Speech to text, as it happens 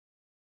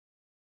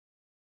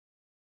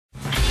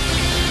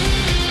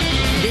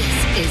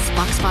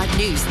Fox 5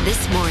 News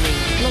This Morning.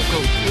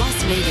 Local,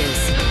 Las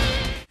Vegas.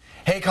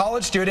 Hey,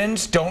 college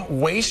students, don't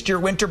waste your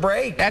winter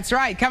break. That's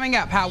right. Coming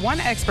up, how one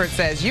expert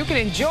says you can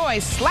enjoy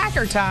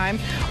slacker time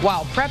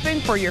while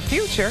prepping for your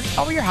future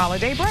over your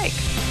holiday break.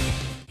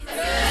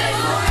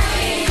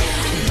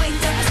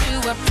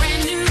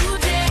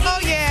 Oh,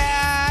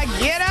 yeah.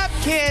 Get up,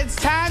 kids.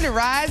 Time to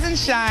rise and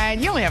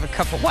shine. You only have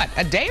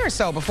a day or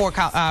so before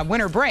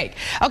winter break.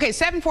 Okay,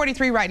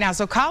 7:43 right now.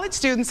 So college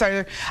students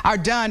are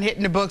done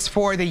hitting the books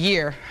for the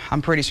year.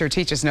 I'm pretty sure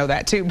teachers know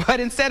that too. But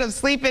instead of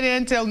sleeping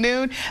in till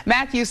noon,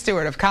 Matthew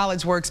Stewart of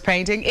College Works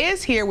Painting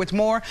is here with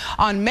more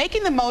on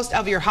making the most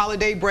of your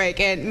holiday break.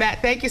 And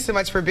Matt, thank you so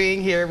much for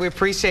being here. We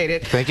appreciate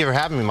it. Thank you for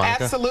having me,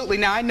 Monica. Absolutely.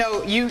 Now I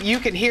know you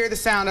can hear the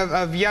sound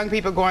of young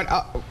people going,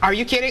 oh, are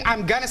you kidding?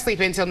 I'm gonna sleep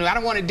in till noon. I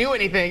don't want to do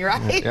anything,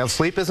 right? Yeah,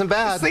 sleep isn't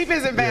bad. Sleep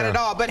isn't bad at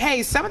all. But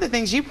hey, some of the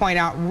things you point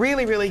out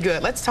really, really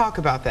good. Let's talk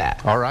about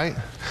that. All right.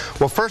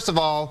 Well, first of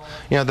all,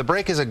 the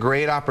break is a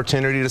great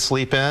opportunity to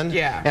sleep in.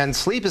 Yeah. And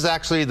sleep is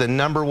actually the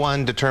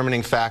 #1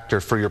 determining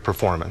factor for your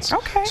performance.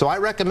 Okay. So I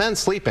recommend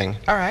sleeping.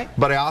 All right.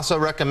 But I also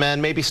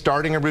recommend maybe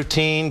starting a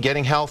routine,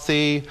 getting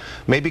healthy,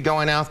 maybe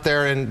going out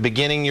there and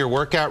beginning your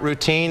workout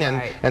routine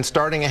and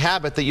starting a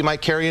habit that you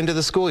might carry into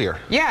the school year.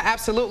 Yeah,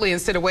 absolutely.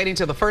 Instead of waiting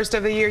till the first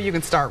of the year, you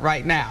can start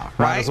right now,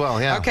 right? Might as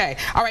well, yeah. Okay.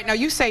 All right. Now,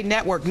 you say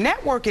network.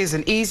 Network is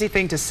an easy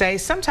thing to say.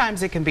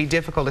 Sometimes it can be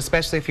difficult,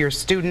 especially if you're a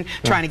student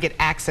trying to get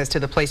access to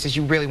the places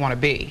you really want to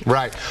be.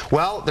 Right.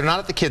 Well, they're not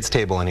at the kids'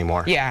 table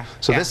anymore. Yeah.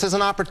 So this is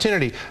an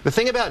opportunity. The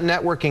thing about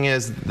networking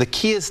is the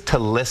key is to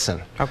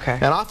listen. Okay.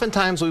 And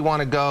oftentimes we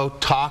want to go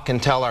talk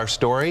and tell our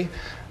story.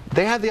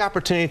 They have the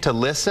opportunity to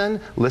listen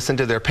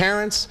to their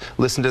parents,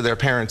 listen to their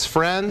parents'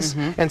 friends,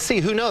 and see,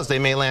 who knows, they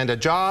may land a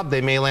job,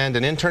 they may land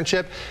an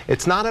internship.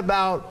 It's not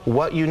about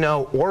what you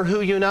know or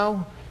who you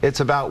know. It's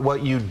about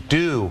what you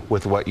do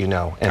with what you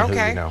know and who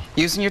you know.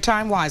 Using your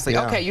time wisely.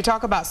 Yeah. Okay, you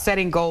talk about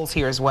setting goals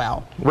here as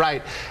well.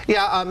 Right.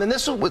 Yeah, and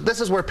this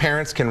is where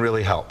parents can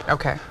really help.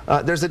 Okay.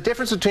 There's a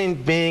difference between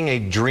being a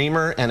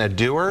dreamer and a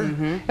doer,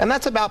 and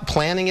that's about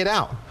planning it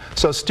out.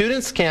 So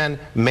students can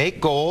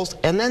make goals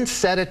and then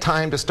set a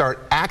time to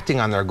start acting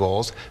on their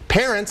goals.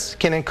 Parents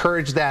can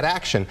encourage that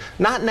action.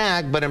 Not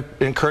nag, but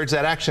encourage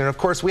that action. And of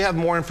course, we have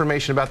more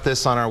information about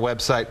this on our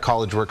website,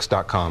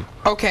 collegeworks.com.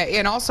 Okay,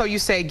 and also you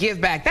say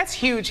give back. That's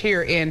huge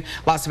here in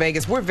Las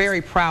Vegas. We're very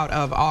proud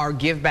of our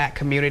give back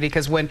community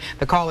because when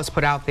the call is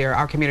put out there,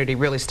 our community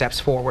really steps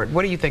forward.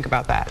 What do you think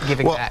about that,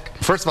 giving back?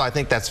 First of all, I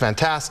think that's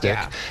fantastic.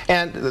 Yeah.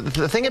 And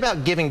the thing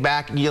about giving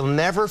back, you'll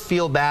never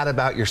feel bad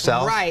about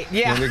yourself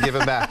when you're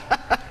giving back.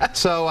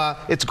 So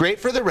it's great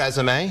for the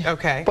resume,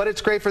 but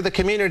it's great for the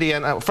community.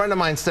 And a friend of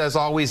mine says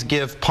always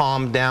give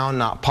palm down,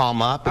 not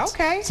palm up.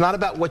 It's not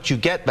about what you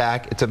get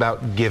back, it's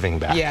about giving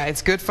back. Yeah,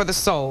 it's good for the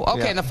soul.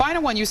 Okay, and the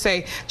final one you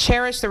say,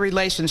 cherish the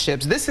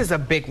relationships. This is a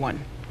big one.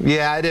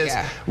 Yeah, it is.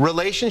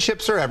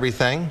 Relationships are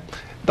everything.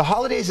 The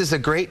holidays is a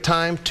great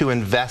time to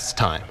invest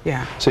time.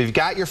 Yeah. So you've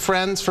got your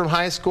friends from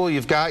high school,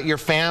 you've got your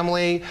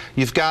family,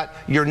 you've got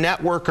your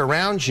network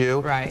around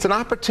you. Right. It's an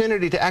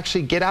opportunity to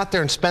actually get out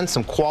there and spend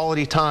some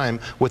quality time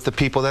with the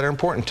people that are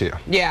important to you.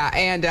 Yeah,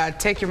 and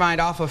take your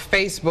mind off of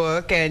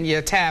Facebook and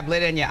your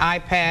tablet and your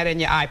iPad and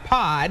your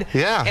iPod.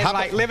 Yeah. And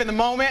like live in the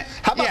moment.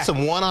 How about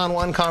some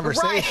one-on-one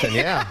conversation?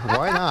 Right. Yeah,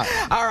 why not?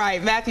 All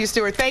right, Matthew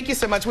Stewart, thank you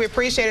so much. We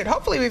appreciate it.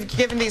 Hopefully we've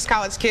given these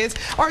college kids,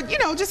 or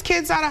just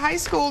kids out of high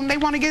school and they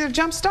want to get a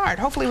jump start.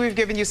 Hopefully we've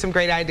given you some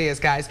great ideas,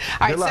 guys.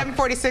 All right,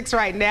 7:46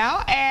 right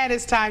now, and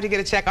it's time to get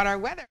a check on our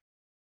weather.